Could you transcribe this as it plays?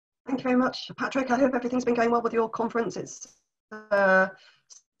Thank you very much, Patrick. I hope everything's been going well with your conference. It's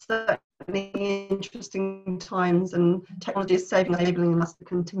certainly interesting times, and technology is saving and enabling us to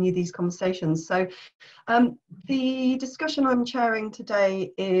continue these conversations. So the discussion I'm chairing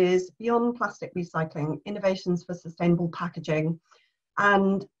today is Beyond Plastic Recycling, Innovations for Sustainable Packaging.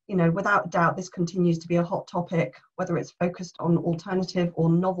 And, you know, without doubt, this continues to be a hot topic, whether it's focused on alternative or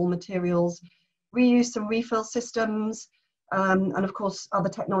novel materials, reuse and refill systems, and of course, other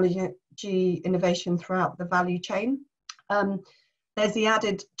technology innovation throughout the value chain. There's the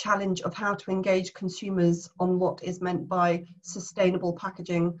added challenge of how to engage consumers on what is meant by sustainable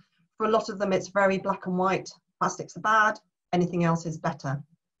packaging. For a lot of them, it's very black and white. Plastics are bad, anything else is better.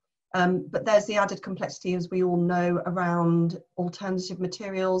 But there's the added complexity, as we all know, around alternative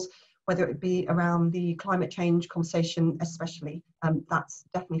materials, whether it be around the climate change conversation, especially. That's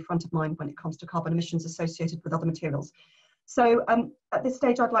definitely front of mind when it comes to carbon emissions associated with other materials. So at this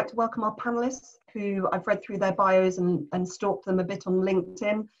stage, I'd like to welcome our panelists, who I've read through their bios and stalked them a bit on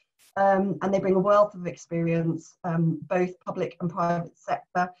LinkedIn. And they bring a wealth of experience, both public and private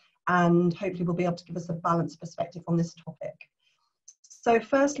sector, and hopefully will be able to give us a balanced perspective on this topic. So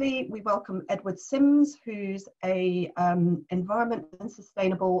firstly, we welcome Edward Sims, who's a environment and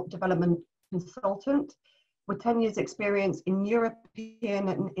sustainable development consultant with 10 years experience in European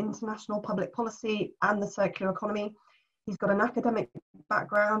and international public policy and the circular economy. He's got an academic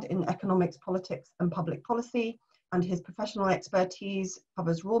background in economics, politics and public policy, and his professional expertise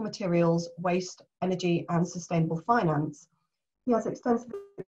covers raw materials, waste, energy and sustainable finance. He has extensive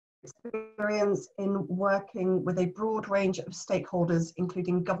experience in working with a broad range of stakeholders,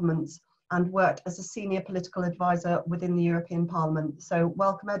 including governments, and worked as a senior political advisor within the European Parliament. So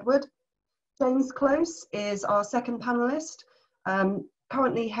welcome, Edward. James Close is our second panelist,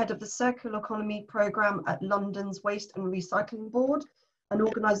 currently head of the Circular Economy Programme at London's Waste and Recycling Board, an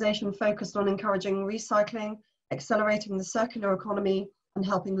organisation focused on encouraging recycling, accelerating the circular economy and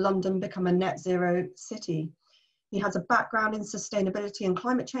helping London become a net zero city. He has a background in sustainability and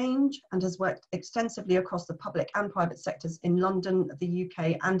climate change and has worked extensively across the public and private sectors in London, the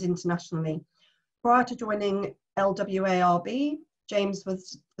UK and internationally. Prior to joining LWARB, James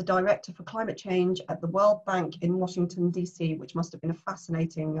was the Director for Climate Change at the World Bank in Washington, DC, which must have been a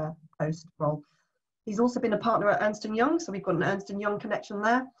fascinating post role. He's also been a partner at Ernst & Young, so we've got an Ernst & Young connection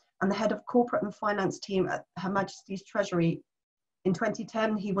there, and the head of corporate and finance team at Her Majesty's Treasury. In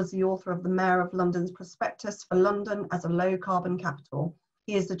 2010, he was the author of the Mayor of London's Prospectus for London as a low carbon capital.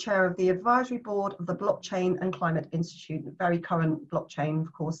 He is the chair of the advisory board of the Blockchain and Climate Institute, very current blockchain,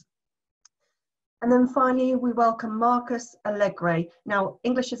 of course. And then finally, we welcome Marcus Allegre. Now,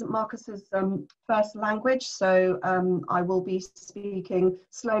 English isn't Marcus's first language, so I will be speaking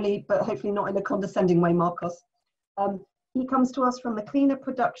slowly, but hopefully not in a condescending way, Marcus. He comes to us from the Cleaner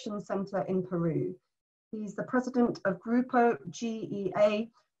Production Center in Peru. He's the president of Grupo GEA,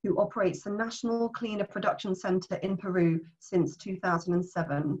 who operates the National Cleaner Production Center in Peru since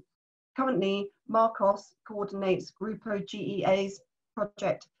 2007. Currently, Marcos coordinates Grupo GEA's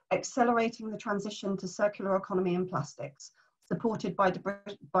project Accelerating the Transition to Circular Economy and Plastics, supported by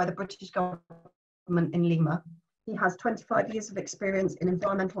the British government in Lima. He has 25 years of experience in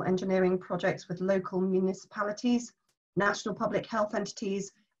environmental engineering projects with local municipalities, national public health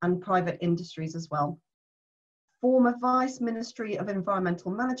entities, and private industries as well. Former Vice Ministry of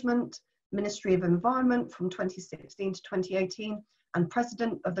Environmental Management, Ministry of Environment from 2016 to 2018, and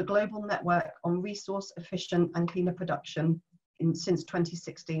President of the Global Network on Resource Efficient and Cleaner Production since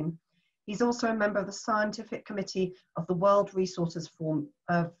 2016. He's also a member of the Scientific Committee of the World Resources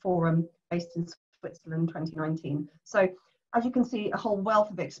Forum based in Switzerland 2019. So as you can see, a whole wealth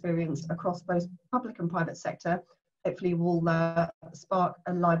of experience across both public and private sector. Hopefully will spark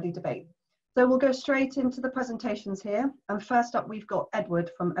a lively debate. So we'll go straight into the presentations here. And first up, we've got Edward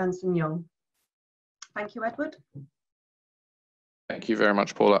from Ernst & Young. Thank you, Edward. Thank you very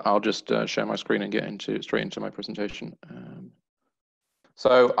much, Paula. I'll just share my screen and get straight into my presentation.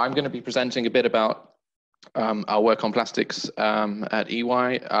 So I'm going to be presenting a bit about our work on plastics at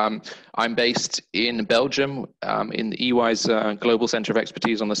EY. I'm based in Belgium, in EY's Global Centre of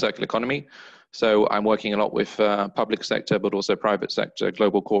Expertise on the Circular Economy. So I'm working a lot with public sector, but also private sector,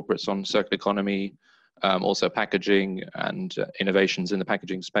 global corporates on circular economy, also packaging and innovations in the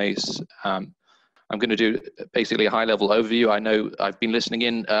packaging space. I'm going to do basically a high-level overview. I know I've been listening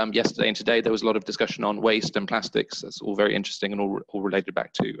in yesterday and today. There was a lot of discussion on waste and plastics. That's all very interesting and all related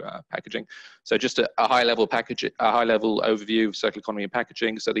back to packaging. So just a high-level overview of circular economy and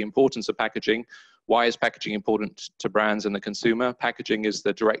packaging. So the importance of packaging. Why is packaging important to brands and the consumer? Packaging is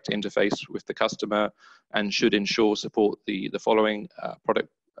the direct interface with the customer and should ensure support the following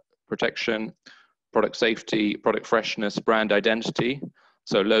protection, product safety, product freshness, brand identity,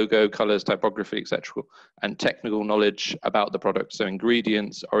 so logo, colors, typography, etc., and technical knowledge about the product, so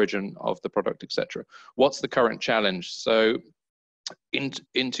ingredients, origin of the product, etc. What's the current challenge? So in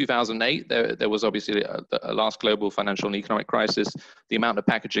 2008, there was obviously a last global financial and economic crisis. The amount of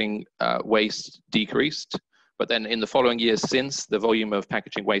packaging waste decreased, but then in the following years since, the volume of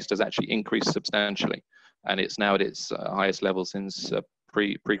packaging waste has actually increased substantially, and it's now at its highest level since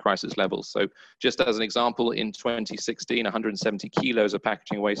pre-crisis levels. So just as an example, in 2016, 170 kilos of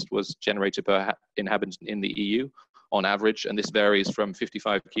packaging waste was generated per inhabitant in the EU on average, and this varies from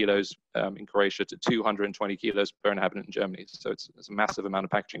 55 kilos in Croatia to 220 kilos per inhabitant in Germany. So it's a massive amount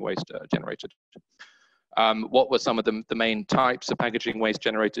of packaging waste generated. What were some of the main types of packaging waste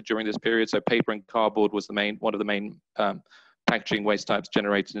generated during this period? So paper and cardboard was one of the main packaging waste types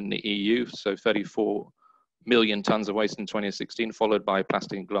generated in the EU. So 34 million tons of waste in 2016, followed by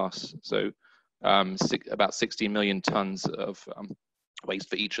plastic and glass. So about 16 million tons of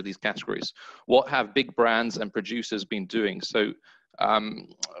waste for each of these categories. What have big brands and producers been doing? So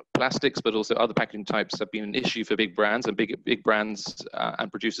plastics, but also other packaging types have been an issue for big brands, and big brands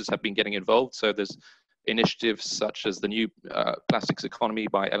and producers have been getting involved. So there's initiatives such as the new plastics economy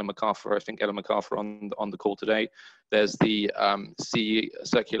by Ellen MacArthur. I think Ellen MacArthur on the call today. There's the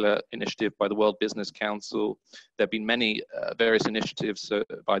circular initiative by the World Business Council. There have been many various initiatives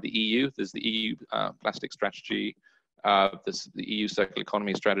by the EU. There's the EU plastic strategy, there's the EU circular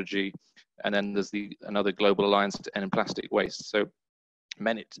economy strategy, and then there's another global alliance to end plastic waste. So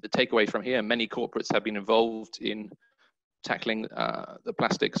the takeaway from here, many corporates have been involved in tackling the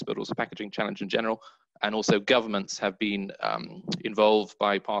plastics, but also packaging challenge in general. And also governments have been involved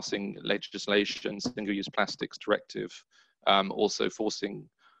by passing legislation, single-use plastics directive, also forcing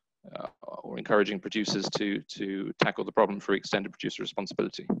or encouraging producers to tackle the problem through extended producer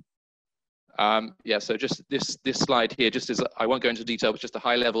responsibility. Yeah, so just this slide here, just as I won't go into detail, but just a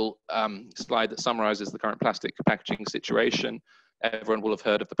high-level slide that summarizes the current plastic packaging situation. Everyone will have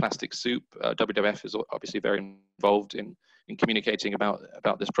heard of the plastic soup. WWF is obviously very involved in communicating about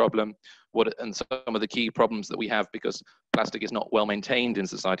this problem. And some of the key problems that we have, because plastic is not well maintained in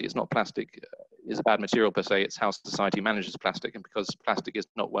society. It's not plastic is a bad material per se, it's how society manages plastic. And because plastic is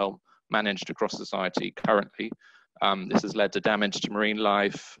not well managed across society currently, this has led to damage to marine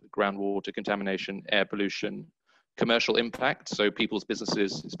life, groundwater contamination, air pollution, commercial impact. So people's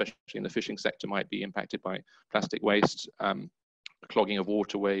businesses, especially in the fishing sector, might be impacted by plastic waste, clogging of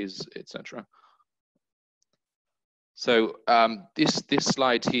waterways, etc. So this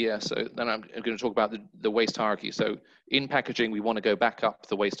slide here, so then I'm going to talk about the waste hierarchy. So in packaging, we want to go back up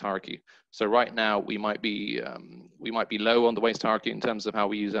the waste hierarchy. So right now we might be low on the waste hierarchy in terms of how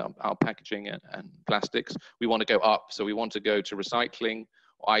we use our packaging and plastics. We want to go up, so we want to go to recycling,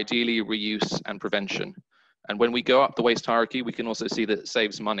 ideally reuse and prevention. And when we go up the waste hierarchy, we can also see that it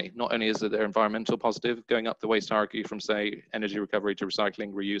saves money. Not only is there environmental positive going up the waste hierarchy from, say, energy recovery to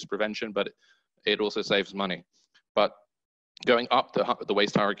recycling, reuse, prevention, but it also saves money. But going up the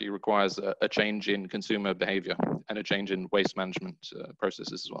waste hierarchy requires a change in consumer behavior and a change in waste management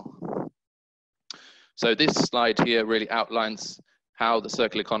processes as well. So this slide here really outlines how the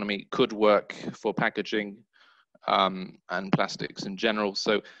circular economy could work for packaging and plastics in general.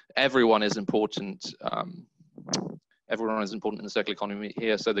 So everyone is important. Everyone is important in the circular economy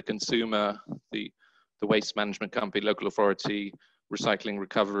here. So the consumer, the waste management company, local authority, recycling,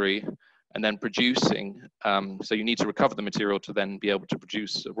 recovery, and then producing. So you need to recover the material to then be able to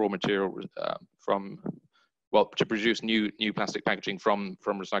produce raw material to produce new plastic packaging from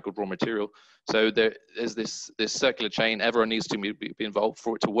recycled raw material. So there's this circular chain. Everyone needs to be involved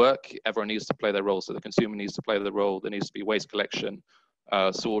for it to work. Everyone needs to play their role. So the consumer needs to play their role. There needs to be waste collection,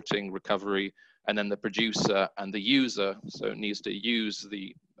 sorting, recovery, and then the producer and the user. So it needs to use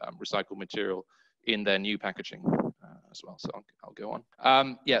the recycled material in their new packaging as well. So I'll go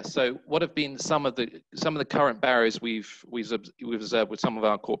on. Yeah. So what have been some of the current barriers we've observed with some of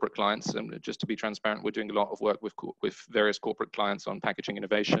our corporate clients? And just to be transparent, we're doing a lot of work with various corporate clients on packaging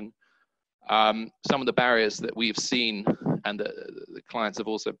innovation. Some of the barriers that we've seen and the clients have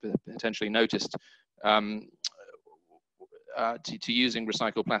also potentially noticed to using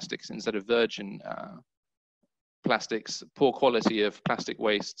recycled plastics instead of virgin plastics, poor quality of plastic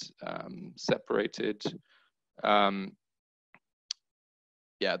waste, separated.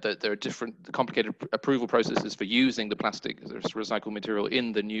 Yeah, there are different complicated approval processes for using the plastic, this recycled material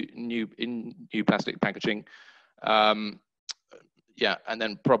in the new plastic packaging. Yeah, and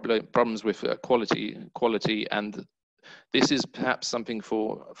then problems with quality, and this is perhaps something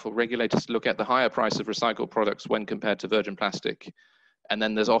for regulators to look at, the higher price of recycled products when compared to virgin plastic, And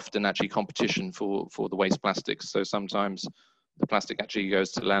then there's often actually competition for the waste plastics. So sometimes the plastic actually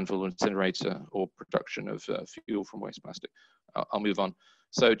goes to landfill incinerator or production of fuel from waste plastic. I'll move on.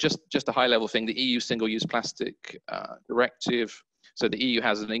 So just a high level thing, the EU single-use plastic directive. So the EU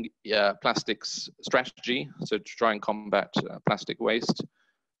has an plastics strategy, so to try and combat plastic waste.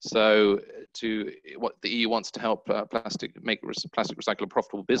 So what the EU wants to help make plastic recycling a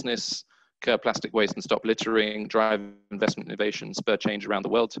profitable business, curb plastic waste and stop littering, drive investment innovation, spur change around the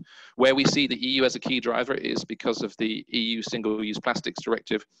world. Where we see the EU as a key driver is because of the EU single-use plastics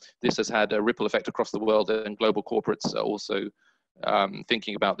directive. This has had a ripple effect across the world, and global corporates are also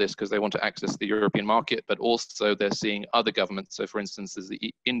thinking about this because they want to access the European market, but also they're seeing other governments. So for instance, there's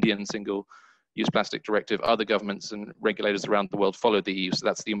the Indian single-use plastic directive. Other governments and regulators around the world follow the EU. So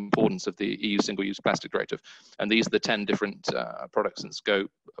that's the importance of the EU single-use plastic directive. And these are the 10 different products in scope,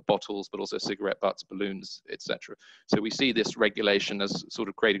 bottles, but also cigarette butts, balloons, etc. So we see this regulation as sort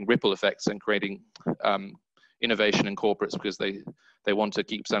of creating ripple effects and creating innovation in corporates, because they want to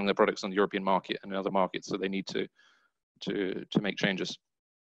keep selling their products on the European market and in other markets. So they need to make changes.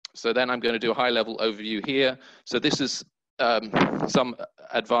 So then I'm going to do a high level overview here. So this is some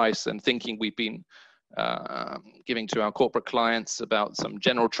advice and thinking we've been giving to our corporate clients about some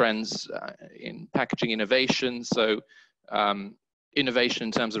general trends in packaging innovation. So innovation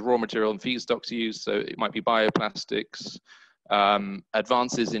in terms of raw material and feedstocks used. So it might be bioplastics,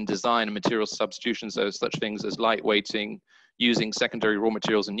 advances in design and material substitution. So such things as lightweighting, using secondary raw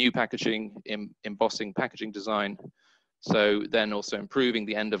materials in new packaging, embossing packaging design. So then also improving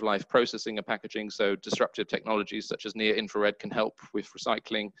the end-of-life processing of packaging. So disruptive technologies such as near-infrared can help with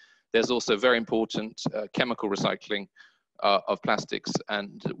recycling. There's also very important chemical recycling of plastics.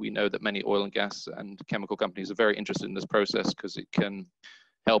 And we know that many oil and gas and chemical companies are very interested in this process because it can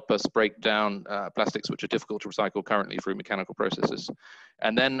help us break down plastics which are difficult to recycle currently through mechanical processes.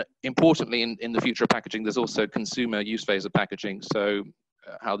 And then importantly, in the future of packaging, there's also consumer use phase of packaging. So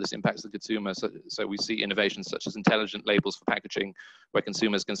how this impacts the consumer. So we see innovations such as intelligent labels for packaging, where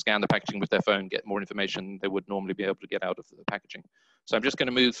consumers can scan the packaging with their phone, get more information they would normally be able to get out of the packaging. So I'm just going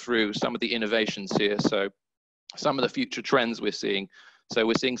to move through some of the innovations here. So some of the future trends we're seeing. So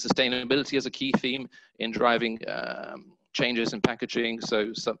we're seeing sustainability as a key theme in driving changes in packaging.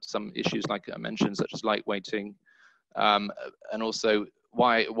 So some issues like I mentioned, such as lightweighting, and also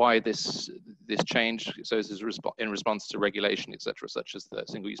why this change. So this is in response to regulation, etc., such as the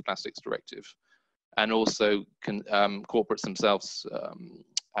single-use plastics directive, and also corporates themselves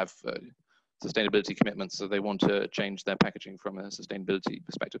have sustainability commitments, so they want to change their packaging from a sustainability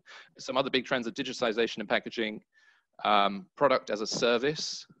perspective. Some other big trends are digitalization in packaging, product as a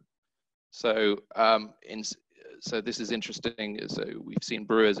service. So so this is interesting. So we've seen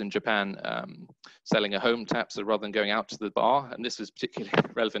brewers in Japan selling a home tap, so rather than going out to the bar, and this is particularly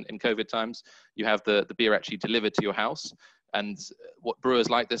relevant in COVID times, you have the beer actually delivered to your house. And what brewers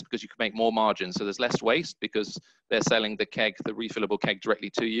like this because you can make more margin. So there's less waste because they're selling the keg, the refillable keg, directly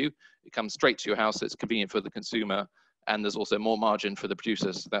to you. It comes straight to your house, so it's convenient for the consumer. And there's also more margin for the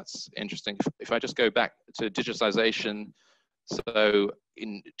producers. So that's interesting. If I just go back to digitalization, so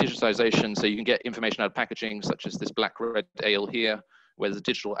in digitization, so you can get information out of packaging, such as this black red ale here, where there's a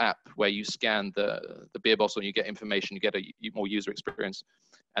digital app where you scan the beer bottle and you get information, you get a more user experience.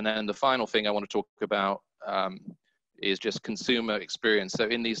 And then the final thing I want to talk about is just consumer experience. So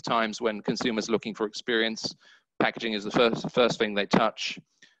in these times when consumers are looking for experience, packaging is the first thing they touch.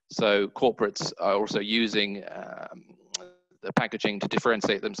 So corporates are also using the packaging to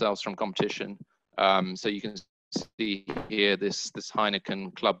differentiate themselves from competition. So you can see here this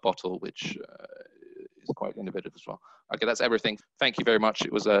Heineken Club bottle, which is quite innovative as well. Okay, that's everything. Thank you very much.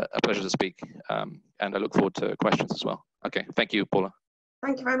 It was a pleasure to speak, and I look forward to questions as well. Okay, thank you, Paula.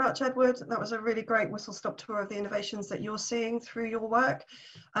 Thank you very much, Edward. That was a really great whistle-stop tour of the innovations that you're seeing through your work.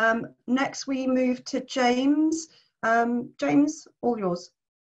 Next, we move to James. James, all yours.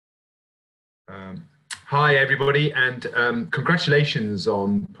 Hi, everybody, and congratulations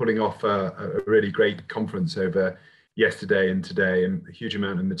on pulling off a really great conference over yesterday and today, and a huge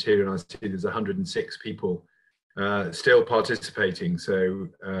amount of material. I see there's 106 people still participating, so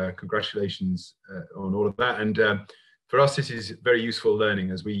congratulations on all of that. And for us, this is very useful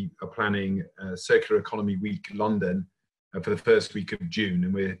learning as we are planning Circular Economy Week London for the first week of June,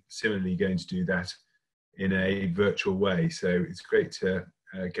 and we're similarly going to do that in a virtual way. So it's great to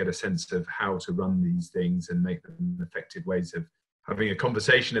get a sense of how to run these things and make them effective ways of having a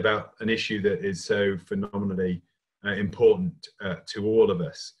conversation about an issue that is so phenomenally important to all of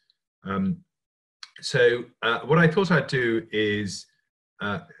us. So what I thought I'd do is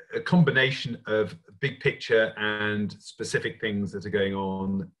a combination of big picture and specific things that are going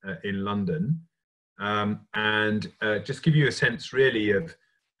on in London, and just give you a sense really of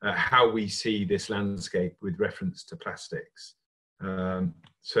how we see this landscape with reference to plastics. And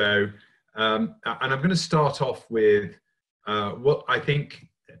I'm going to start off with what I think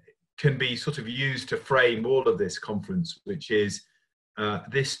can be sort of used to frame all of this conference, which is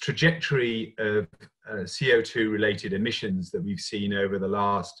this trajectory of CO2 related emissions that we've seen over the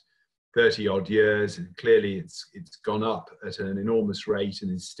last 30 odd years. And clearly it's gone up at an enormous rate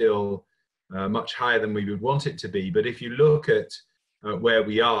and is still much higher than we would want it to be. But if you look at where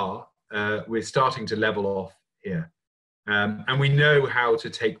we are, we're starting to level off here. And we know how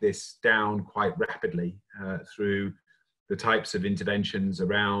to take this down quite rapidly through the types of interventions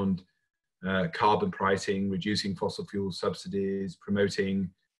around carbon pricing, reducing fossil fuel subsidies, promoting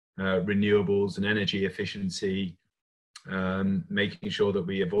renewables and energy efficiency, making sure that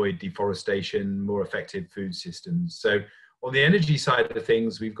we avoid deforestation, more effective food systems. So on the energy side of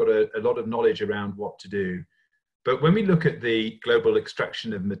things, we've got a lot of knowledge around what to do. But when we look at the global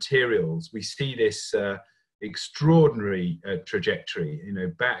extraction of materials, we see this extraordinary trajectory. You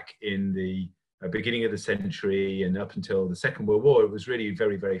know, back in the beginning of the century and up until the Second World War, it was really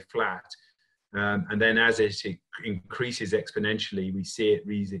very, very flat. And then as it increases exponentially, we see it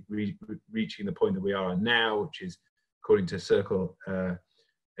reaching the point that we are now, which is, according to Circle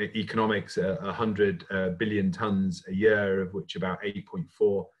Economics, 100 billion tons a year, of which about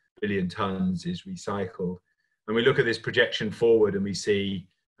 8.4 billion tons is recycled. And we look at this projection forward and we see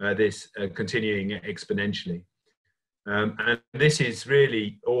this continuing exponentially. And this is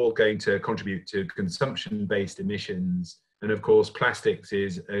really all going to contribute to consumption-based emissions. And of course, plastics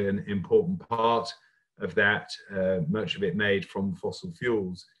is an important part of that, much of it made from fossil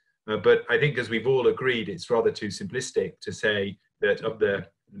fuels. But I think, as we've all agreed, it's rather too simplistic to say that of the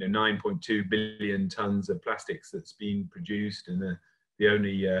 9.2 billion tons of plastics that's been produced and the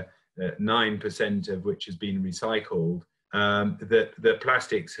only 9% of which has been recycled, that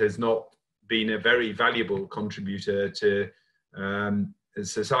plastics has not been a very valuable contributor to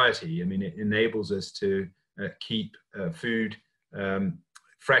society. I mean, it enables us to keep food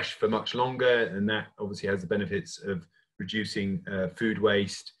fresh for much longer, and that obviously has the benefits of reducing food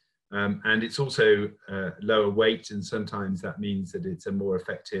waste. And it's also lower weight, and sometimes that means that it's a more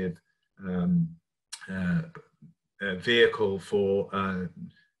effective vehicle for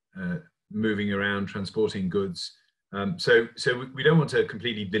moving around, transporting goods. So we don't want to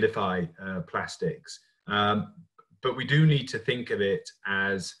completely vilify plastics, but we do need to think of it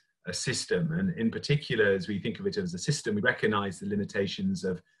as a system. And in particular, as we think of it as a system, we recognize the limitations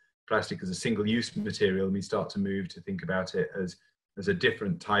of plastic as a single-use material, and we start to move to think about it as a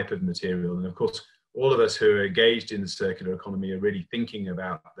different type of material. And of course, all of us who are engaged in the circular economy are really thinking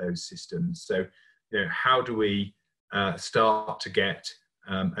about those systems. So, how do we start to get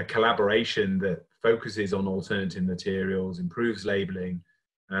a collaboration that focuses on alternative materials, improves labeling,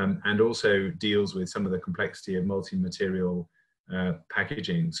 and also deals with some of the complexity of multi-material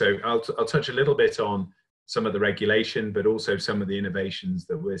packaging. So I'll touch a little bit on some of the regulation, but also some of the innovations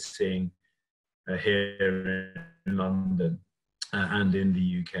that we're seeing here in London and in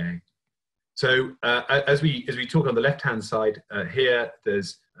the UK. So as we talk on the left-hand side here,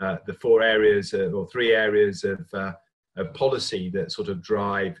 there's the four areas or three areas of policy that sort of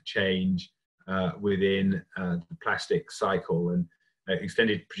drive change within the plastic cycle. And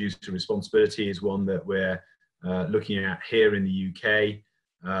extended producer responsibility is one that we're looking at here in the UK,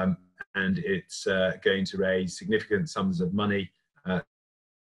 and it's going to raise significant sums of money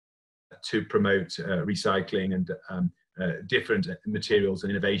to promote recycling and different materials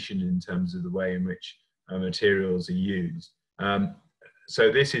and innovation in terms of the way in which materials are used.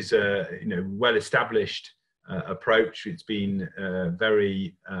 So this is a well-established approach. It's been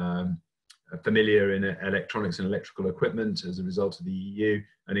very familiar in electronics and electrical equipment as a result of the EU,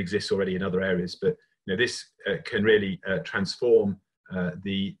 and exists already in other areas. But this can really transform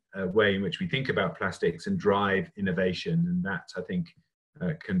the way in which we think about plastics and drive innovation, and that, I think,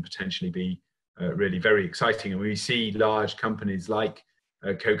 can potentially be really very exciting. And we see large companies like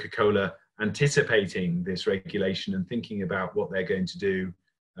Coca-Cola anticipating this regulation and thinking about what they're going to do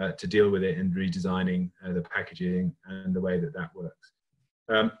to deal with it, and redesigning the packaging and the way that works.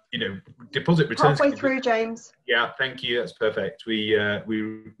 Deposit returns. Halfway through, James. Yeah, thank you. That's perfect. We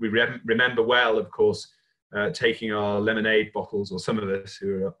remember well, of course, taking our lemonade bottles, or some of us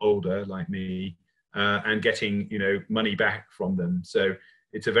who are older like me, and getting money back from them. So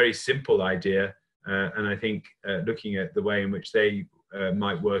it's a very simple idea, and I think looking at the way in which they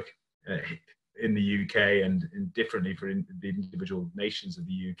might work in the UK and differently for the individual nations of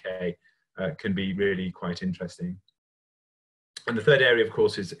the UK, can be really quite interesting. And the third area, of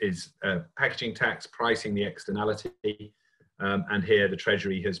course, is packaging tax, pricing the externality. And here the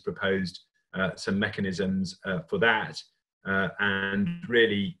Treasury has proposed some mechanisms for that, and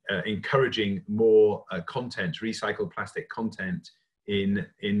really encouraging more content, recycled plastic content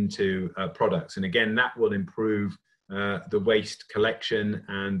into products. And again, that will improve the waste collection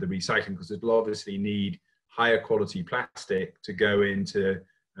and the recycling, because it'll obviously need higher quality plastic to go into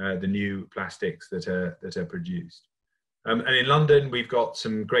the new plastics that are produced. And in London, we've got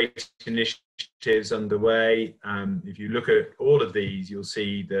some great initiatives underway. If you look at all of these, you'll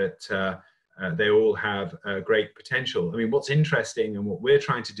see that they all have great potential. I mean, what's interesting and what we're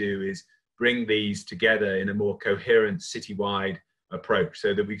trying to do is bring these together in a more coherent citywide approach,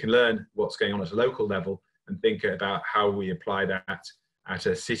 so that we can learn what's going on at a local level and think about how we apply that at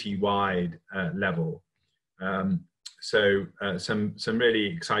a citywide level. So some really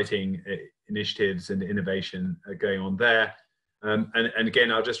exciting initiatives and innovation going on there. And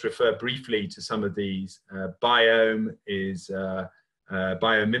again, I'll just refer briefly to some of these. Biome is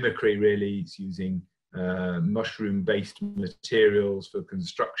biomimicry, really. It's using mushroom-based materials for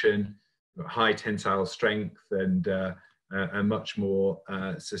construction, high tensile strength, and much more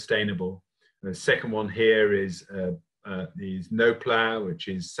sustainable. The second one here is Nopla, which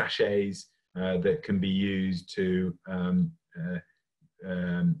is sachets that can be used to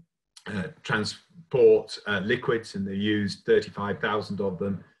transport liquids, and they used 35,000 of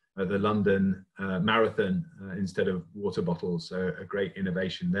them at the London Marathon instead of water bottles. So a great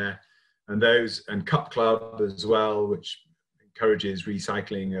innovation there. And Cup Club as well, which encourages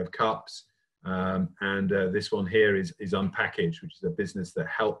recycling of cups. This one here is Unpackage, which is a business that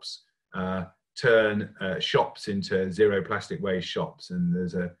helps turn shops into zero plastic waste shops. And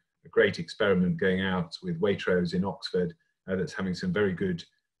there's a great experiment going out with Waitrose in Oxford that's having some very good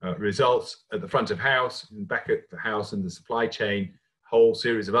results at the front of house and back at the house and the supply chain. Whole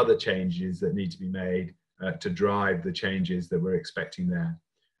series of other changes that need to be made to drive the changes that we're expecting there.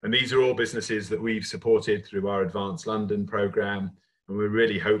 And these are all businesses that we've supported through our Advanced London programme, and we're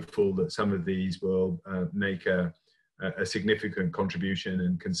really hopeful that some of these will make a significant contribution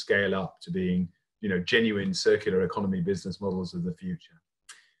and can scale up to being, genuine circular economy business models of the future.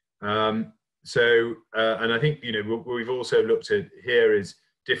 And I think, what we've also looked at here is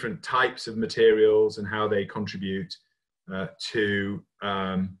different types of materials and how they contribute to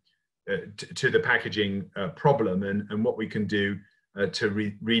the packaging problem, and what we can do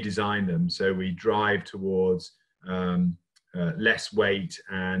to redesign them, so we drive towards less weight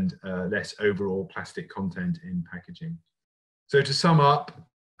and less overall plastic content in packaging. So to sum up,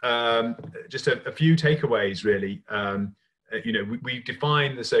 just a few takeaways really. We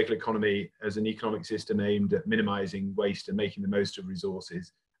define the circular economy as an economic system aimed at minimizing waste and making the most of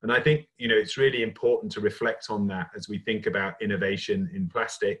resources. And I think, it's really important to reflect on that as we think about innovation in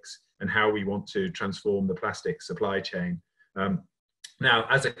plastics and how we want to transform the plastic supply chain. Now,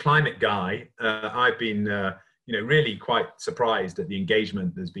 as a climate guy, I've been, really quite surprised at the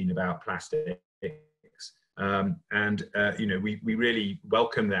engagement there's been about plastics. We really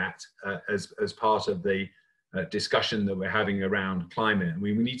welcome that as part of the discussion that we're having around climate. And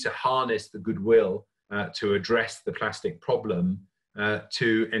we need to harness the goodwill to address the plastic problem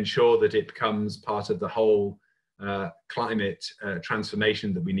to ensure that it becomes part of the whole climate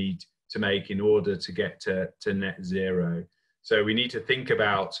transformation that we need to make in order to get to net zero. So we need to think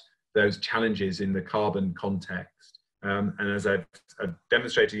about those challenges in the carbon context. And as I've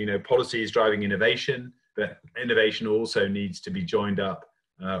demonstrated, policy is driving innovation, but innovation also needs to be joined up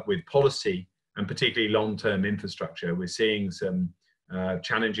with policy, and particularly long-term infrastructure. We're seeing some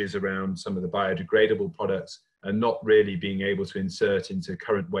challenges around some of the biodegradable products and not really being able to insert into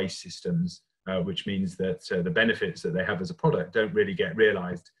current waste systems, which means that the benefits that they have as a product don't really get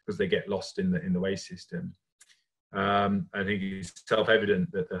realized because they get lost in the waste system. I think it's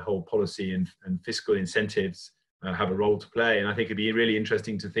self-evident that the whole policy and fiscal incentives have a role to play. And I think it'd be really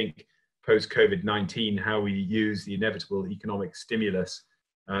interesting to think post-COVID-19 how we use the inevitable economic stimulus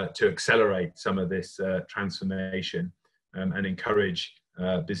to accelerate some of this transformation and encourage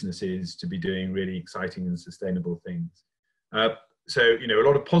businesses to be doing really exciting and sustainable things. So, a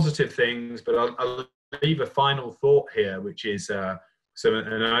lot of positive things, but I'll leave a final thought here, which is some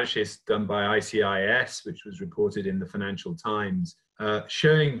analysis done by ICIS, which was reported in the Financial Times,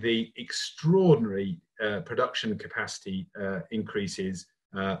 showing the extraordinary production capacity increases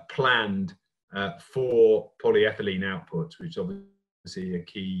planned for polyethylene output, which obviously a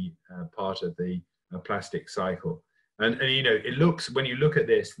key part of the plastic cycle. And you know, it looks, when you look at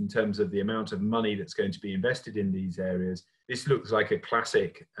this in terms of the amount of money that's going to be invested in these areas, this looks like a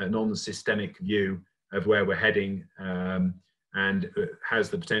classic non-systemic view of where we're heading, and has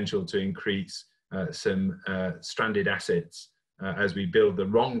the potential to increase some stranded assets as we build the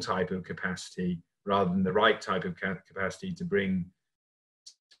wrong type of capacity rather than the right type of capacity to bring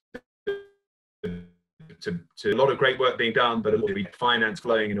to a lot of great work being done, but a lot of finance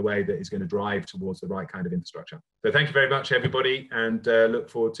flowing in a way that is going to drive towards the right kind of infrastructure. So thank you very much, everybody, and look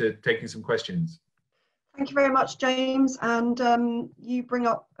forward to taking some questions. Thank you very much, James. And you bring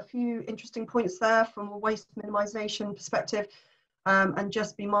up a few interesting points there from a waste minimisation perspective. And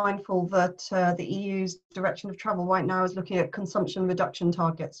just be mindful that the EU's direction of travel right now is looking at consumption reduction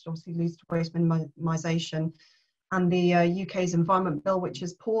targets, which obviously leads to waste minimisation. And the UK's Environment Bill, which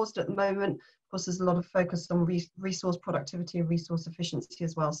is paused at the moment. Of course, there's a lot of focus on resource productivity and resource efficiency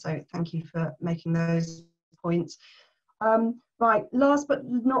as well. So thank you for making those points. Right, last but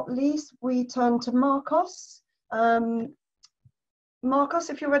not least, we turn to Marcos. Marcos,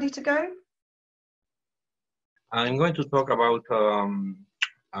 if you're ready to go. I'm going to talk about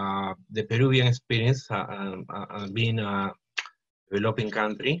the Peruvian experience being a developing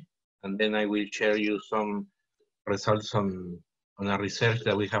country, and then I will share you some results on a research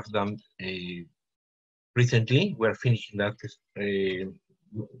that we have done recently. We're finishing that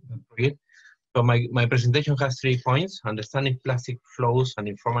project. So my presentation has 3 points: understanding plastic flows and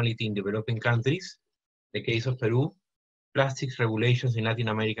informality in developing countries, the case of Peru, plastics regulations in Latin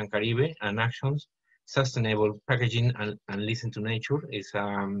America and Caribbean, and actions, sustainable packaging, and listen to nature. Is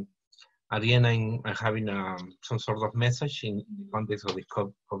at the end, I'm having some sort of message in the context of the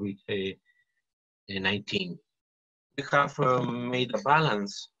COVID-19. We have made a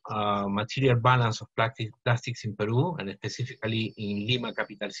balance, material balance of plastics in Peru, and specifically in Lima,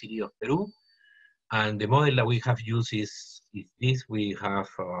 capital city of Peru. And the model that we have used is this. We have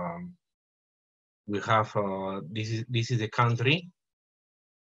this is the country,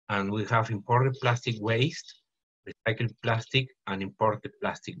 and we have imported plastic waste, recycled plastic, and imported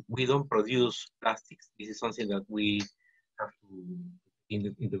plastic. We don't produce plastics. This is something that we have to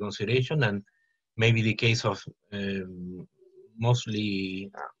take into consideration, and maybe the case of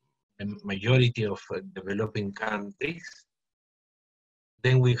mostly the majority of developing countries.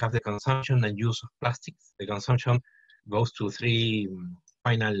 Then we have the consumption and use of plastics. The consumption goes to 3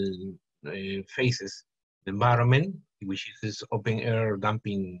 final phases: the environment, which is open air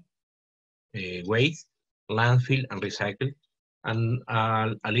dumping waste, landfill, and recycle, and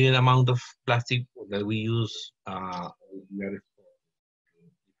a little amount of plastic that we use in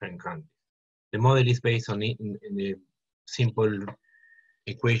different countries. The model is based on in the simple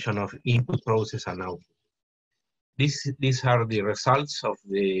equation of input, process, and output. These are the results of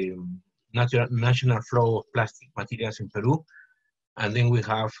the national flow of plastic materials in Peru. And then we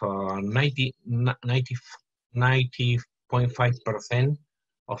have 90.5%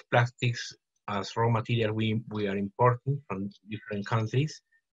 of plastics as raw material we are importing from different countries.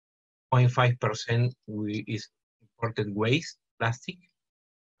 0.5% is imported waste plastic,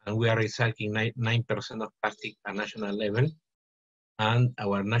 and we are recycling 9% of plastic at national level. And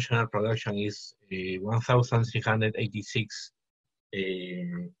our national production is 1,386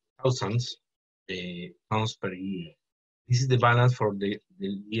 tons per year. This is the balance for the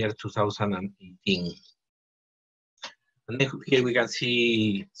year 2018. And then here we can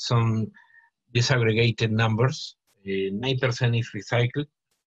see some disaggregated numbers. 9% is recycled,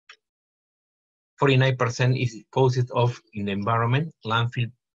 49% is disposed of in the environment,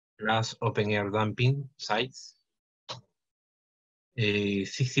 landfill plus open air dumping sites.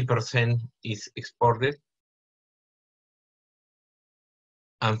 60% is exported.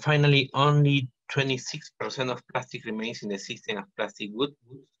 And finally, only 26% of plastic remains in the system as plastic goods.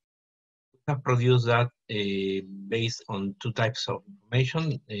 We have produced that based on 2 types of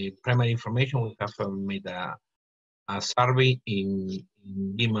information. Primary information, we have made a survey in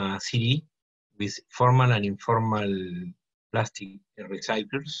Lima City with formal and informal plastic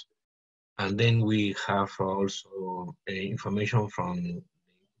recyclers. And then we have also information from the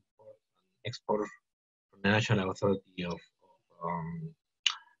export from the National Authority of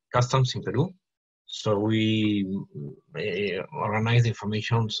Customs in Peru. So we organize the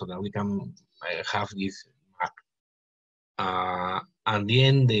information so that we can have this map. At the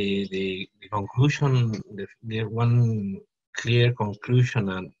end, the conclusion, the one clear conclusion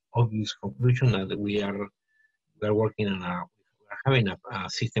and obvious conclusion that we are working on having a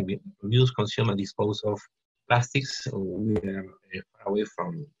system we produce, consume, and dispose of plastics. We are far away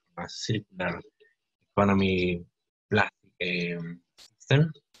from a circular economy plastic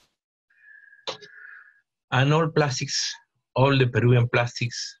system. And all plastics, all the Peruvian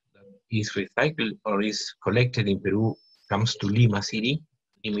plastics that is recycled or is collected in Peru comes to Lima City.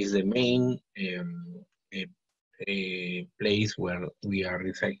 Lima is the main place where we are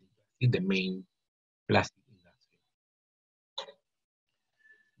recycling the main plastic industry.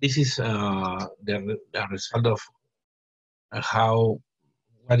 This is the result of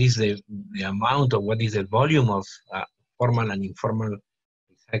what is the amount, or what is the volume of formal and informal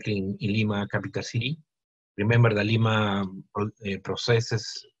recycling in Lima, capital city. Remember that Lima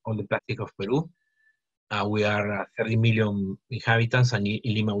processes all the plastic of Peru. We are 30 million inhabitants, and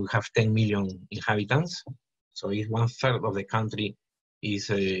in Lima we have 10 million inhabitants. So it's 1/3 of the country is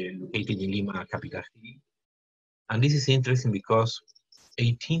located in Lima, capital city. And this is interesting because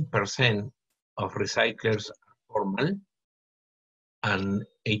 18% of recyclers are formal, and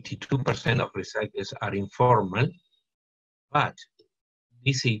 82% of recyclers are informal. But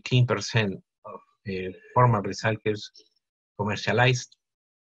this 18% of formal recyclers commercialized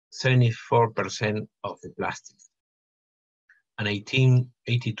 74% of the plastics, and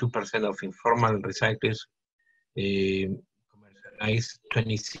 82% of informal recyclers commercialize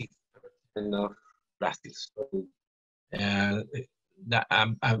 26% of plastics. So,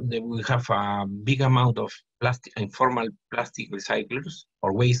 we have a big amount of informal plastic recyclers,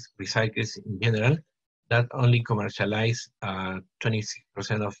 or waste recyclers in general, that only commercialize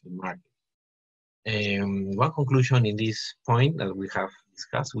 26% of the market. One conclusion in this point that we have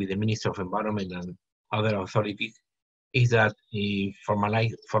discussed with the Minister of Environment and other authorities is that the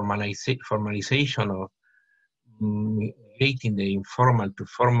formalization of migrating the informal to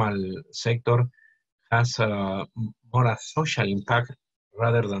formal sector has more a social impact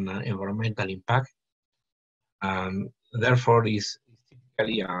rather than an environmental impact, and therefore is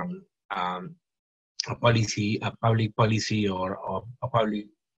typically a public policy or a public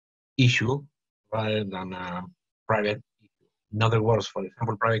issue rather than a private issue. In other words, for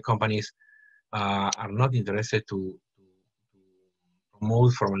example, private companies are not interested to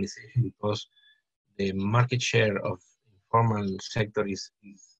promote formalization because the market share of informal sector is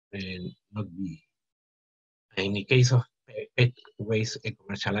not big. In the case of pet waste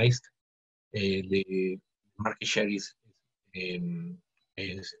commercialized, the market share is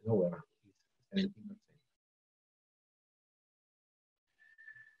lower, 17%.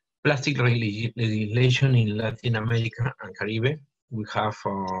 Plastic legislation in Latin America and Caribbean. We have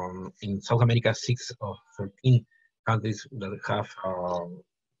in South America 6 of 13 countries that have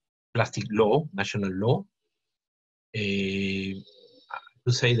plastic law, national law.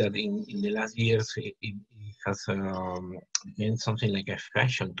 To say that in the last years it has been something like a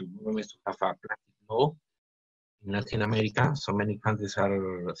fashion to governments to have a plastic law in Latin America. So many countries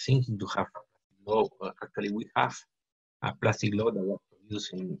are thinking to have a plastic law. Actually, we have a plastic law that was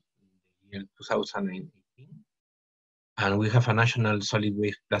produced in the year 2018, and we have a national solid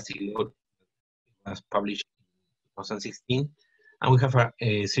waste plastic law that was published in 2016, and we have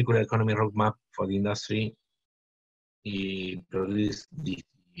a circular economy roadmap for the industry produced this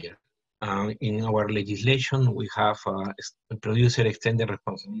year. In our legislation, we have producer extended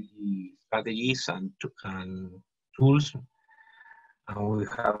responsibility strategies and tools, and we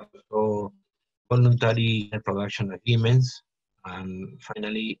have also voluntary production agreements. And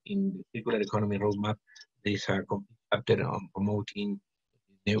finally, in the circular economy roadmap, there is a complete chapter on promoting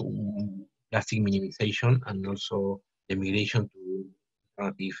the plastic minimization and also the migration to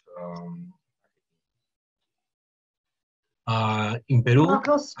alternative. In Peru,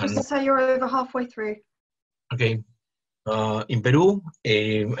 Marcos, just to say you're over halfway through. Okay. In Peru,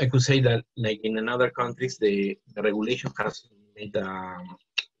 I could say that, like in other countries, the regulation has made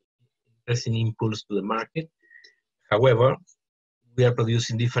interesting impulse to the market. However, we are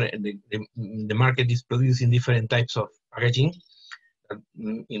producing different. The market is producing different types of packaging.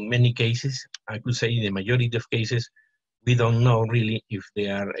 In many cases, I could say in the majority of cases, we don't know really if they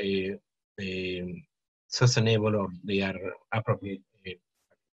are sustainable or they are appropriate.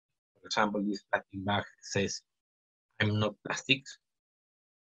 For example, this plastic bag says, "I'm not plastics."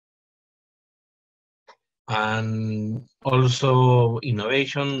 And also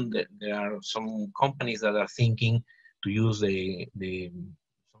innovation, there are some companies that are thinking to use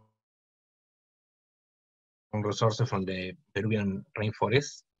some resources from the Peruvian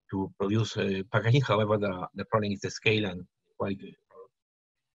rainforest to produce packaging. However, the problem is the scale and quality.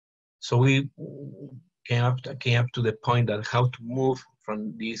 So we came up to the point that how to move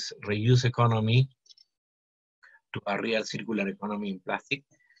from this reuse economy to a real circular economy in plastic,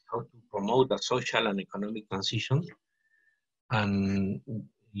 how to promote a social and economic transition. And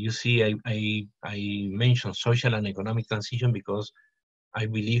you see, I mentioned social and economic transition because I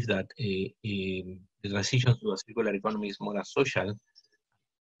believe that the transition to a circular economy is more a social,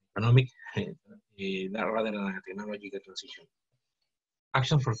 economic, rather than a technological transition.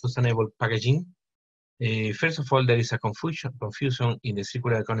 Action for sustainable packaging. First of all, there is a confusion in the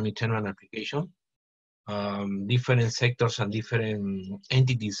circular economy term and application. Different sectors and different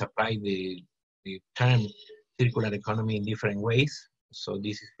entities apply the term circular economy in different ways. So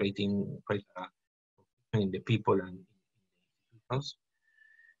this is creating quite a confusion in the people and institutions.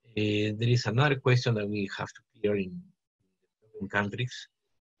 There is another question that we have to clear in countries.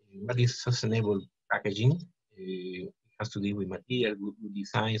 What is sustainable packaging? It has to do with material, good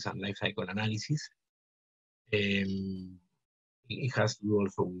designs, and life cycle analysis. It has to do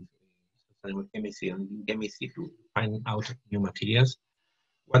also with sustainable chemistry and chemistry to find out new materials.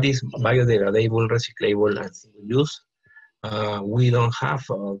 What is biodegradable, recyclable, and single use? We don't have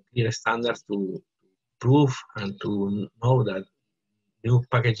clear standards to prove and to know that new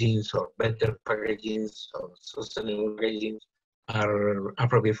packagings or better packagings or sustainable packagings are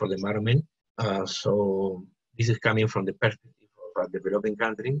appropriate for the environment. So this is coming from the perspective of a developing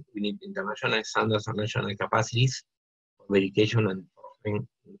country. We need international standards and national capacities for verification and proper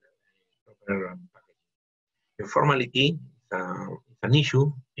packaging. Informality is an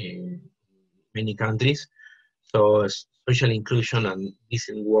issue in many countries. So social inclusion and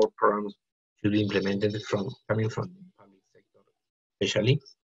decent work programs should be implemented coming from the public sector, especially.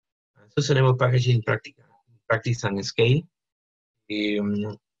 Sustainable packaging practice and scale.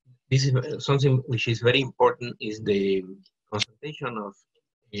 This is something which is very important, is the consultation of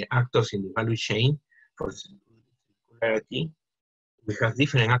actors in the value chain for circularity. We have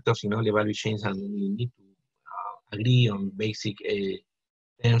different actors in all the value chains, and we need to agree on basic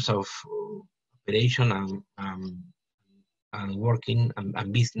terms of operation and working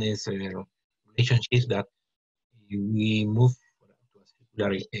and business relationships that we move to a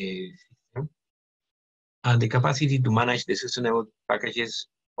circular system. And the capacity to manage the sustainable packages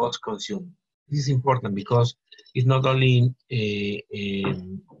post-consume. This is important because it's not only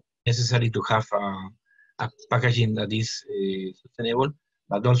necessary to have a packaging that is sustainable,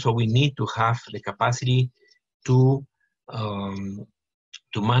 but also we need to have the capacity to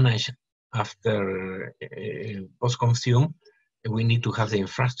manage after post-consume. We need to have the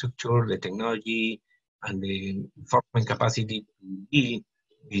infrastructure, the technology, and the enforcement capacity to deal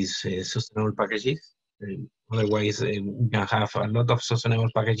with sustainable packages. Otherwise, we can have a lot of sustainable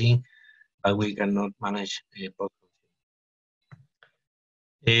packaging, but we cannot manage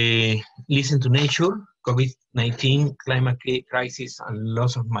post-consume. Listen to nature. COVID-19, climate crisis, and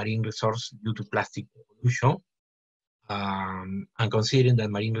loss of marine resource due to plastic pollution. And considering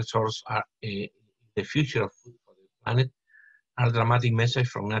that marine resources are the future of food for the planet, are a dramatic message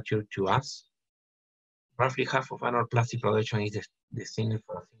from nature to us. Roughly half of annual plastic production is destined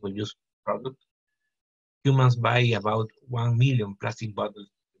for a single-use product. Humans buy about 1 million plastic bottles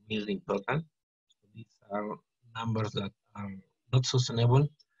per meal in total. So these are numbers that are not sustainable.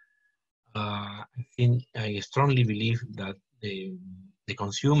 I strongly believe that the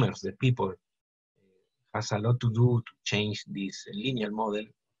consumers, the people, has a lot to do to change this linear model,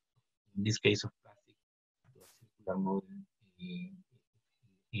 in this case of plastic, to a circular model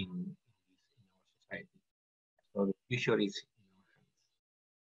in our society. So the future is in our hands.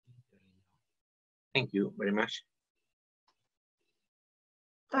 Thank you very much.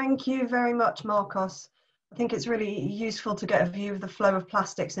 Thank you very much, Marcos. I think it's really useful to get a view of the flow of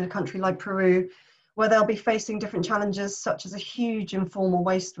plastics in a country like Peru, where they'll be facing different challenges, such as a huge informal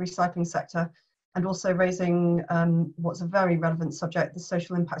waste recycling sector, and also raising what's a very relevant subject, the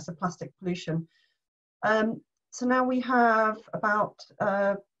social impacts of plastic pollution. So now we have about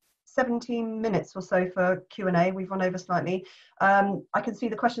 17 minutes or so for Q&A. We've run over slightly. I can see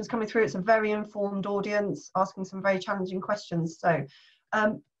the questions coming through. It's a very informed audience asking some very challenging questions. So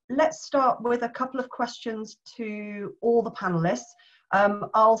let's start with a couple of questions to all the panelists.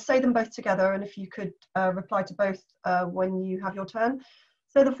 I'll say them both together, and if you could reply to both when you have your turn.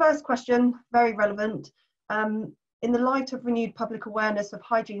 So the first question, very relevant. In the light of renewed public awareness of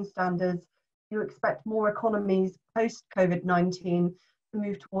hygiene standards, do you expect more economies post-COVID-19 to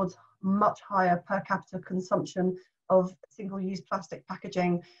move towards much higher per capita consumption of single-use plastic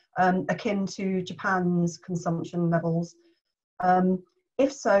packaging, akin to Japan's consumption levels?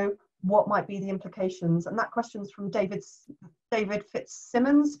 If so, what might be the implications? And that question's from David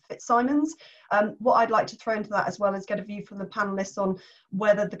Fitzsimons. What I'd like to throw into that as well is get a view from the panelists on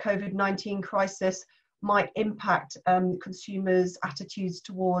whether the COVID-19 crisis might impact consumers' attitudes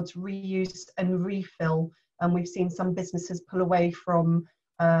towards reuse and refill. And we've seen some businesses pull away from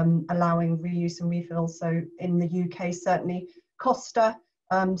allowing reuse and refill. So in the UK, certainly Costa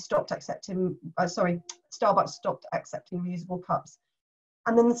stopped accepting, Starbucks stopped accepting reusable cups.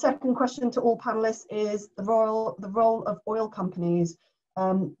 And then the second question to all panelists is the role of oil companies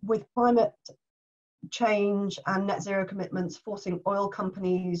with climate change and net zero commitments forcing oil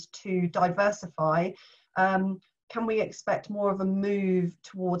companies to diversify. Can we expect more of a move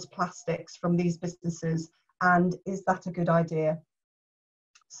towards plastics from these businesses? And is that a good idea?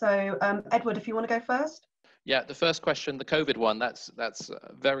 So Edward, if you want to go first. Yeah, the first question, the COVID one, that's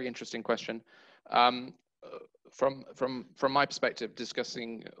a very interesting question. From my perspective,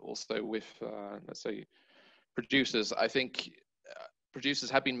 discussing also with, let's say, producers, I think producers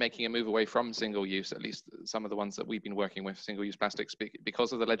have been making a move away from single-use, at least some of the ones that we've been working with, single-use plastics,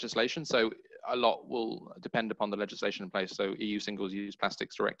 because of the legislation. So a lot will depend upon the legislation in place. So EU single-use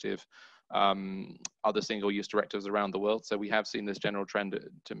plastics directive, other single-use directives around the world. So we have seen this general trend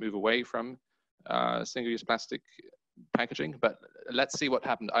to move away from single-use plastic packaging, but let's see what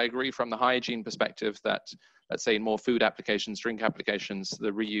happened. I agree from the hygiene perspective that, let's say, in more food applications, drink applications,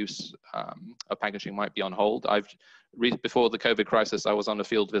 the reuse of packaging might be on hold. Before the COVID crisis, I was on a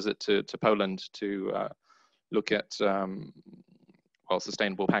field visit to Poland to look at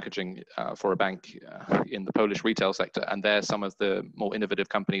sustainable packaging for a bank in the Polish retail sector, and there some of the more innovative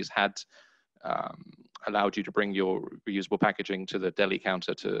companies had allowed you to bring your reusable packaging to the deli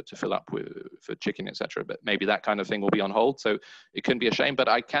counter to fill up for chicken, etc. But maybe that kind of thing will be on hold. So it can be a shame, but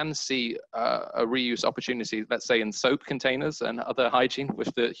I can see a reuse opportunity, let's say in soap containers and other hygiene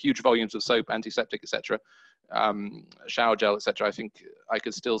with the huge volumes of soap, antiseptic, etc. Shower gel, etc. I think I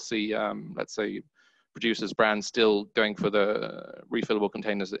could still see, let's say, producers, brands still going for the refillable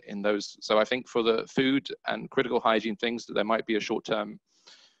containers in those. So I think for the food and critical hygiene things, there might be a short-term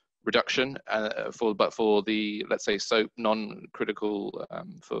reduction but for the, let's say, soap, non-critical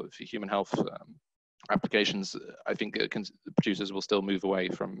for human health applications, I think producers will still move away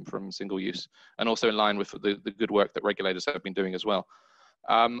from single use, and also in line with the good work that regulators have been doing as well.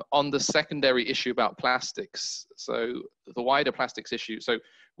 On the secondary issue about plastics, so the wider plastics issue, so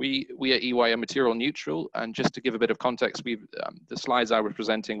we at EY are material neutral, and just to give a bit of context, the slides I was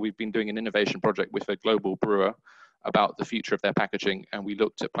presenting, we've been doing an innovation project with a global brewer about the future of their packaging, and we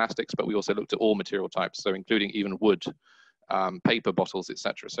looked at plastics, but we also looked at all material types, so including even wood, paper bottles,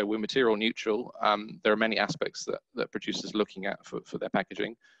 etc. So we're material neutral. There are many aspects that producers are looking at for their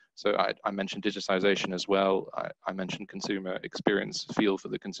packaging. So I mentioned digitization as well. I mentioned consumer experience, feel for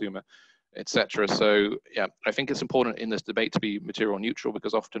the consumer, etc. So yeah, I think it's important in this debate to be material neutral,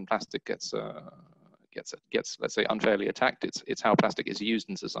 because often plastic gets let's say unfairly attacked. It's how plastic is used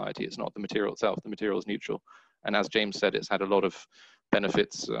in society. It's not the material itself. The material is neutral, and as James said, it's had a lot of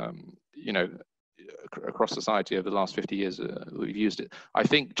benefits. You know, across society over the last 50 years, we've used it. I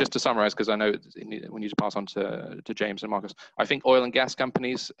think, just to summarize, because I know we need to pass on to James and Marcus. I think oil and gas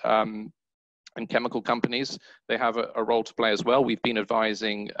companies and chemical companies, they have a role to play as well. We've been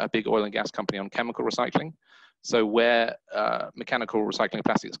advising a big oil and gas company on chemical recycling. So where mechanical recycling of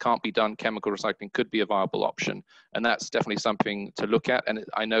plastics can't be done, chemical recycling could be a viable option. And that's definitely something to look at. And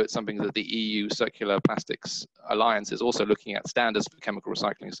I know it's something that the EU Circular Plastics Alliance is also looking at, standards for chemical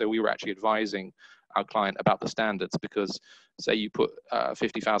recycling. So we were actually advising our client about the standards, because say you put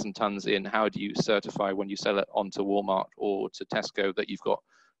 50,000 tons in, how do you certify when you sell it onto Walmart or to Tesco that you've got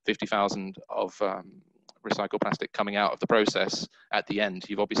 50,000 of recycled plastic coming out of the process at the end?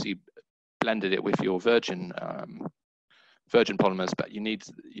 You've obviously blended it with your virgin polymers, but you need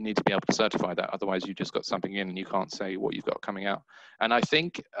to be able to certify that. Otherwise, you just got something in and you can't say what you've got coming out. And I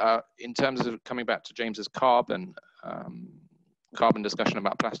think in terms of coming back to James's carbon discussion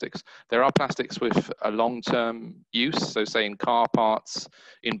about plastics, there are plastics with a long-term use. So say in car parts,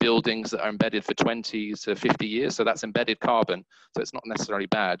 in buildings that are embedded for 20 to 50 years. So that's embedded carbon. So it's not necessarily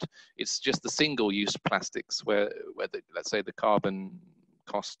bad. It's just the single-use plastics where let's say the carbon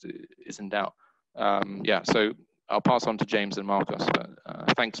cost is in doubt. Yeah, so I'll pass on to James and Marcus, but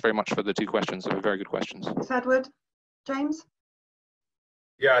thanks very much for the two questions. They were very good questions. Thanks, Edward. James?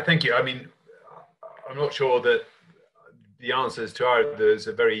 Yeah, thank you. I mean, I'm not sure that the answers to others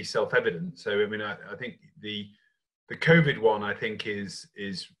are very self-evident. So, I mean, I think the COVID one, I think, is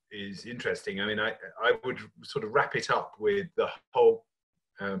interesting. I mean, I would sort of wrap it up with the whole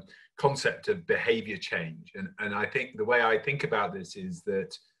concept of behavior change. And I think the way I think about this is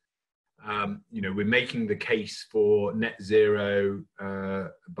that, you know, we're making the case for net zero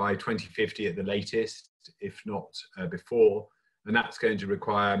by 2050 at the latest, if not before. And that's going to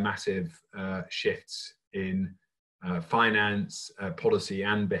require massive shifts in finance, policy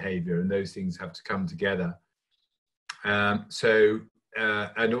and behavior, and those things have to come together.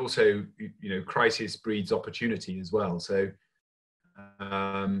 And also, you know, crisis breeds opportunity as well. So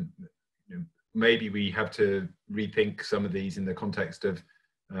maybe we have to rethink some of these in the context of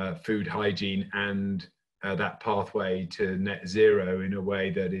food hygiene and that pathway to net zero in a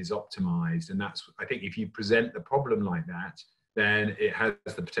way that is optimized. And that's, I think, if you present the problem like that, then it has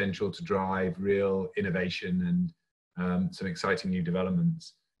the potential to drive real innovation and some exciting new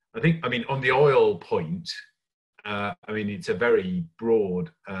developments. I mean, on the oil point, I mean, it's a very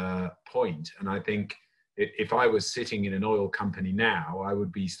broad point. And I think if I was sitting in an oil company now, I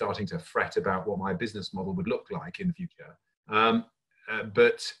would be starting to fret about what my business model would look like in the future.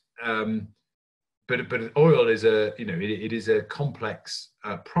 But oil is it is a complex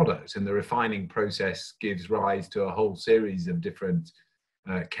product, and the refining process gives rise to a whole series of different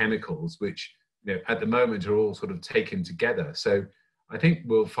chemicals, which at the moment are all sort of taken together. So I think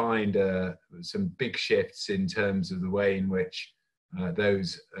we'll find some big shifts in terms of the way in which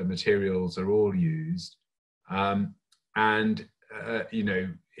those materials are all used,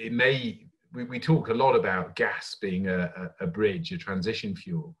 it may. We talk a lot about gas being a bridge, a transition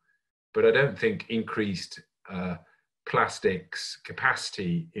fuel. But I don't think increased plastics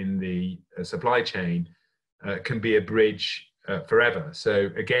capacity in the supply chain can be a bridge forever. So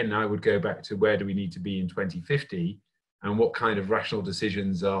again, I would go back to where do we need to be in 2050, and what kind of rational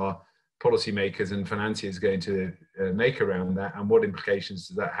decisions are policymakers and financiers going to make around that, and what implications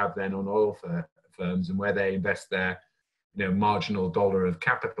does that have then on oil firms and where they invest their marginal dollar of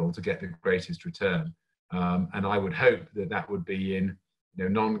capital to get the greatest return. And I would hope that that would be in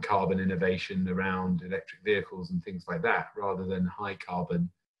non-carbon innovation around electric vehicles and things like that, rather than high carbon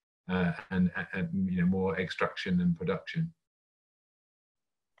and more extraction and production.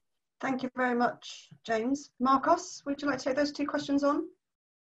 Thank you very much, James. Marcos, would you like to take those two questions on?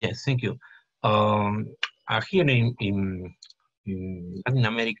 Yes, thank you. Here in Latin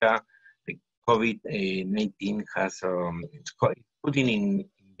America, the COVID-19 has putting in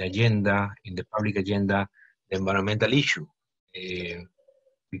the agenda, in the public agenda, the environmental issue.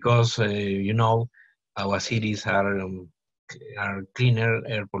 Because our cities are cleaner,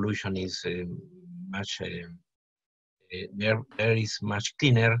 air pollution is much there is much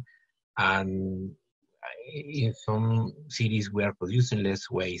cleaner, and in some cities we are producing less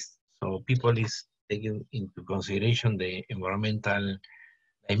waste. So people is taking into consideration the environmental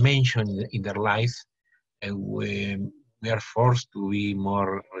dimension in their lives, and we are forced to be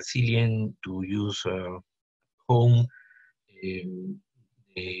more resilient, to use home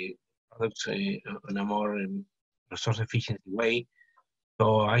the products in a more resource efficient way.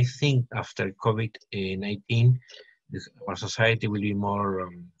 So I think after COVID-19, our society will be more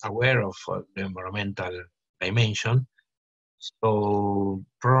aware of the environmental dimension. So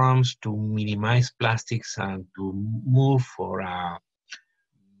programs to minimize plastics and to move for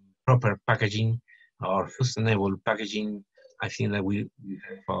proper packaging or sustainable packaging, I think that we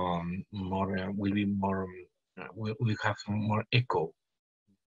have will be more. We have more echo.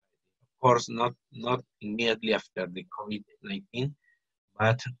 Of course, not immediately after the COVID-19,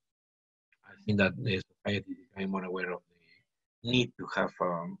 but I think that the society is becoming more aware of the need to have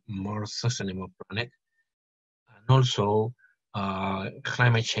a more sustainable planet. And also,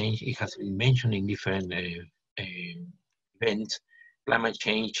 climate change, it has been mentioned in different events. Climate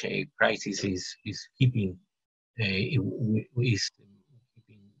change crisis is keeping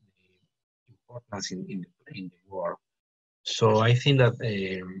importance in the world. So I think that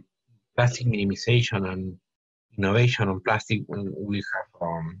plastic minimization and innovation on plastic will have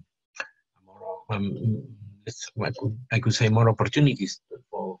I could say more opportunities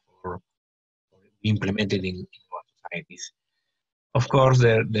for implemented in our societies. Of course,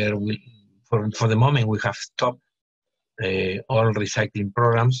 there will for the moment we have stopped all recycling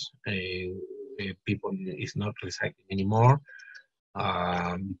programs. People is not recycling anymore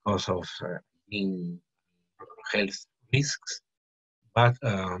because of health risks. But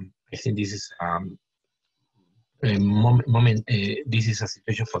I think this is a moment. This is a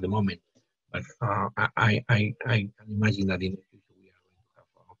situation for the moment. But I can imagine that in the future we are going to have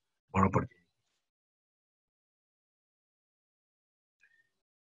more opportunities.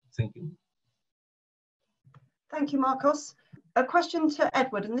 Thank you. Thank you, Marcos. A question to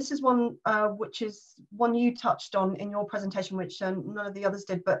Edward, and this is one which is one you touched on in your presentation, which none of the others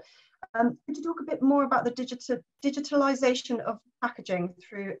did, but could you talk a bit more about the digitalization of packaging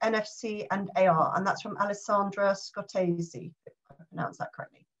through NFC and AR? And that's from Alessandra Scottesi, if I pronounced that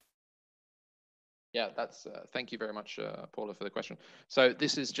correctly. Yeah, that's thank you very much, Paula, for the question. So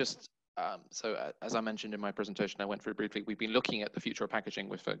this is just As I mentioned in my presentation, I went through briefly, we've been looking at the future of packaging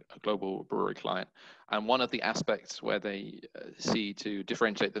with a global brewery client. And one of the aspects where they see to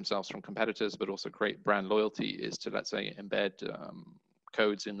differentiate themselves from competitors, but also create brand loyalty, is to, let's say, embed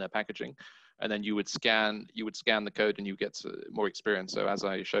codes in their packaging. And then you would scan the code and you get more experience. So as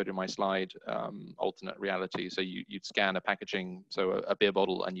I showed in my slide, alternate reality. So you'd scan a packaging, so a beer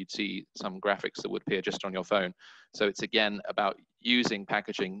bottle, and you'd see some graphics that would appear just on your phone. So it's again about using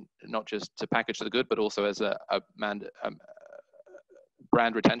packaging, not just to package the good, but also as a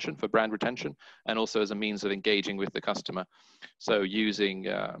brand retention, and also as a means of engaging with the customer. So using,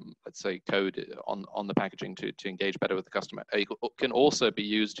 let's say, code on the packaging to engage better with the customer. It can also be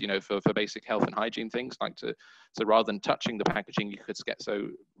used, for basic health and hygiene things, so rather than touching the packaging, you could so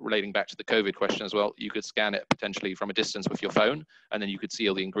relating back to the COVID question as well, you could scan it potentially from a distance with your phone, and then you could see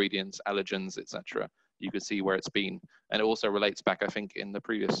all the ingredients, allergens, etc. You could see where it's been. And it also relates back, I think in the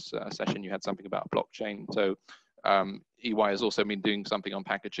previous session, you had something about blockchain. So EY has also been doing something on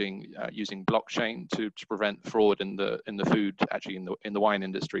packaging using blockchain to prevent fraud in the food, actually in the wine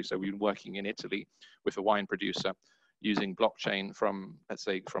industry. So we've been working in Italy with a wine producer using blockchain from, let's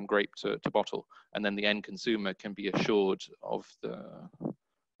say, from grape to bottle, and then the end consumer can be assured of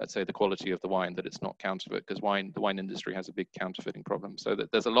let's say, the quality of the wine, that it's not counterfeit, because the wine industry has a big counterfeiting problem. So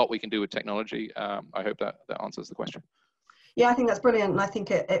there's a lot we can do with technology. I hope that answers the question. Yeah, I think that's brilliant. And I think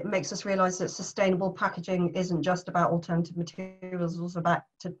it makes us realise that sustainable packaging isn't just about alternative materials, it's also about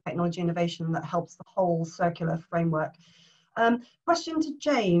technology innovation that helps the whole circular framework. Question to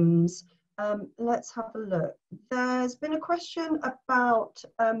James. Let's have a look. There's been a question about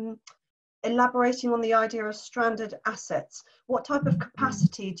elaborating on the idea of stranded assets. What type of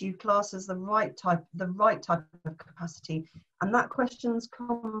capacity do you class as the right type of capacity? And that question's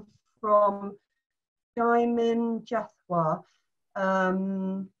come from Jaimin Jethwa.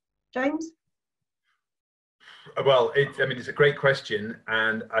 James? Well, it's a great question,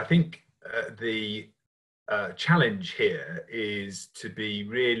 and I think the challenge here is to be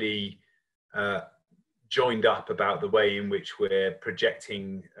really joined up about the way in which we're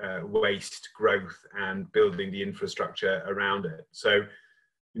projecting waste growth and building the infrastructure around it. So,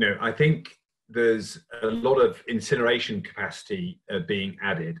 I think there's a lot of incineration capacity being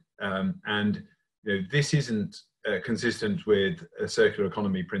added, and this isn't consistent with circular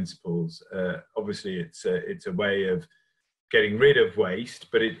economy principles. Obviously, it's a way of getting rid of waste,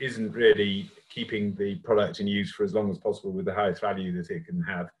 but it isn't really keeping the product in use for as long as possible with the highest value that it can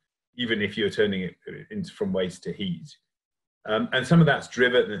have, even if you're turning it from waste to heat. And some of that's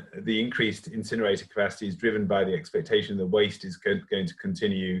driven, the increased incinerator capacity is driven by the expectation that waste is going to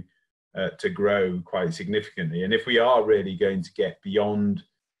continue to grow quite significantly. And if we are really going to get beyond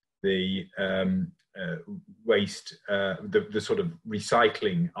the waste, the sort of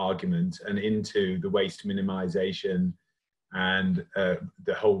recycling argument, and into the waste minimization and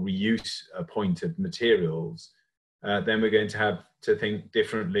the whole reuse point of materials, then we're going to have to think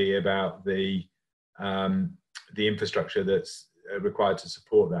differently about the infrastructure that's required to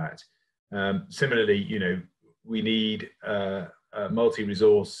support that. Similarly, we need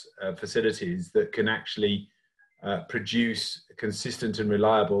multi-resource facilities that can actually produce consistent and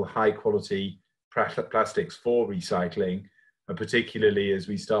reliable, high-quality plastics for recycling, particularly as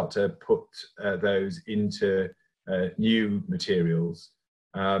we start to put those into new materials.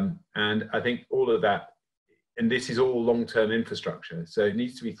 And I think all of that, and this is all long-term infrastructure, so it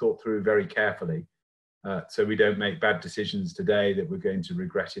needs to be thought through very carefully, so we don't make bad decisions today that we're going to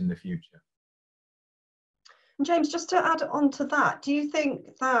regret in the future. And James, just to add on to that, do you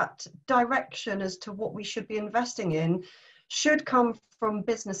think that direction as to what we should be investing in should come from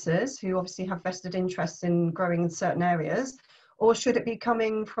businesses who obviously have vested interests in growing in certain areas, or should it be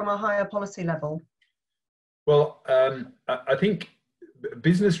coming from a higher policy level? Well, I think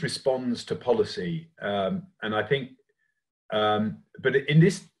business responds to policy, and I think, but in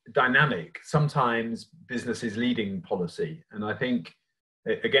this dynamic, sometimes business is leading policy, and I think,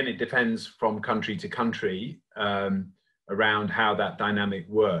 again, it depends from country to country around how that dynamic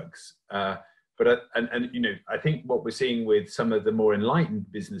works. But I think what we're seeing with some of the more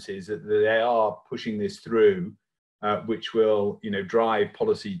enlightened businesses, that they are pushing this through, which will drive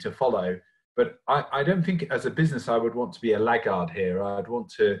policy to follow. But I don't think as a business I would want to be a laggard here. I'd want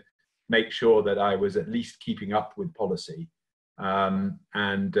to make sure that I was at least keeping up with policy, and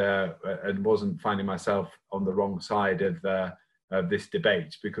wasn't finding myself on the wrong side of this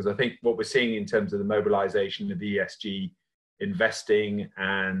debate, because I think what we're seeing in terms of the mobilization of ESG investing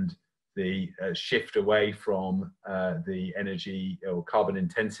and the shift away from the energy or carbon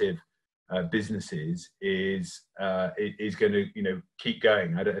intensive businesses is going to keep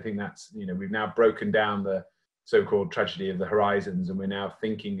going. I think that's, we've now broken down the so-called tragedy of the horizons, and we're now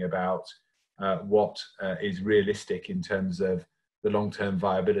thinking about what is realistic in terms of the long-term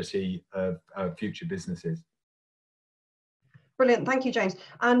viability of future businesses. Brilliant, thank you, James.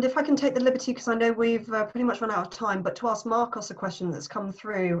 And if I can take the liberty, because I know we've pretty much run out of time, but to ask Marcos a question that's come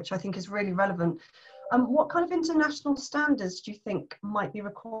through, which I think is really relevant. What kind of international standards do you think might be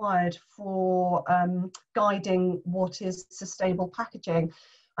required for guiding what is sustainable packaging?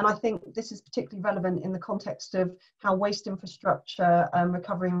 And I think this is particularly relevant in the context of how waste infrastructure,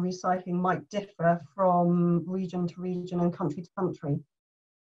 recovery and recycling might differ from region to region and country to country.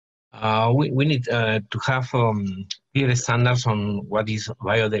 We need to have clear standards on what is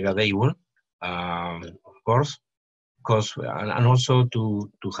biodegradable, of course, because and also to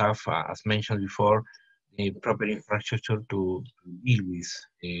have, as mentioned before, a proper infrastructure to deal with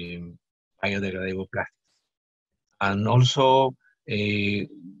biodegradable plastics, and also,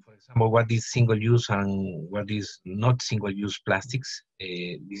 for example, what is single-use and what is not single-use plastics.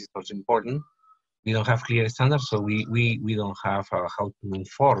 This is also important. We don't have clear standards, so we don't have how to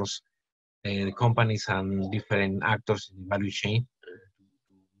enforce the companies and different actors in the value chain to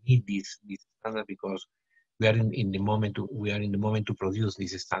meet these standards, because we are in the moment to produce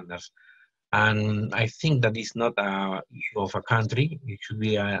these standards. And I think that is not a issue of a country. It should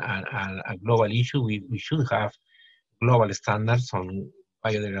be a global issue. We should have global standards on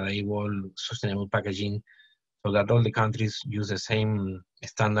biodegradable, sustainable packaging, so that all the countries use the same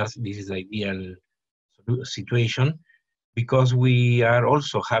standards. This is the ideal situation, because we are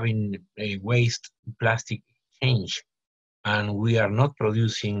also having a waste plastic change, and we are not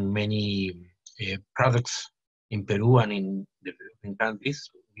producing many products in Peru and in developing countries.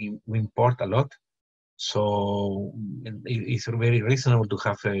 We import a lot, so it's very reasonable to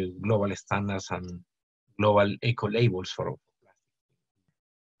have global standards and global eco labels for plastic.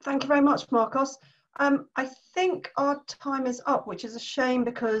 Thank you very much, Marcos. I think our time is up, which is a shame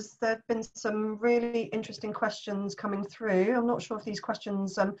because there have been some really interesting questions coming through. I'm not sure if these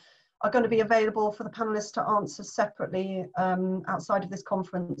questions are going to be available for the panelists to answer separately outside of this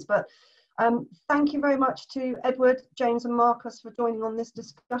conference. But thank you very much to Edward, James and Marcos for joining on this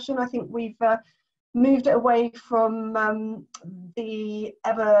discussion. I think we've moved it away from the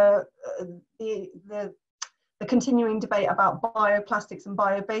continuing debate about bioplastics and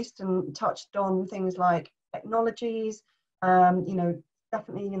bio-based, and touched on things like technologies,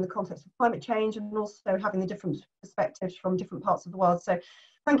 definitely in the context of climate change, and also having the different perspectives from different parts of the world. So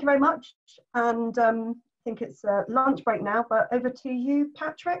thank you very much. And I think it's a lunch break now, but over to you,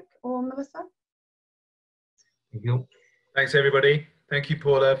 Patrick or Melissa. Thank you. Thanks, everybody. Thank you,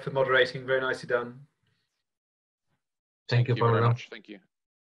 Paula, for moderating. Very nicely done. Thank you, Paula. Very much. Thank you.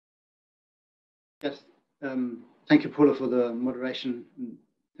 Yes. Thank you, Paula, for the moderation. And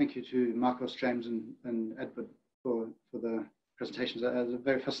thank you to Marcos, James, and Edward for the presentations. It was a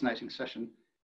very fascinating session.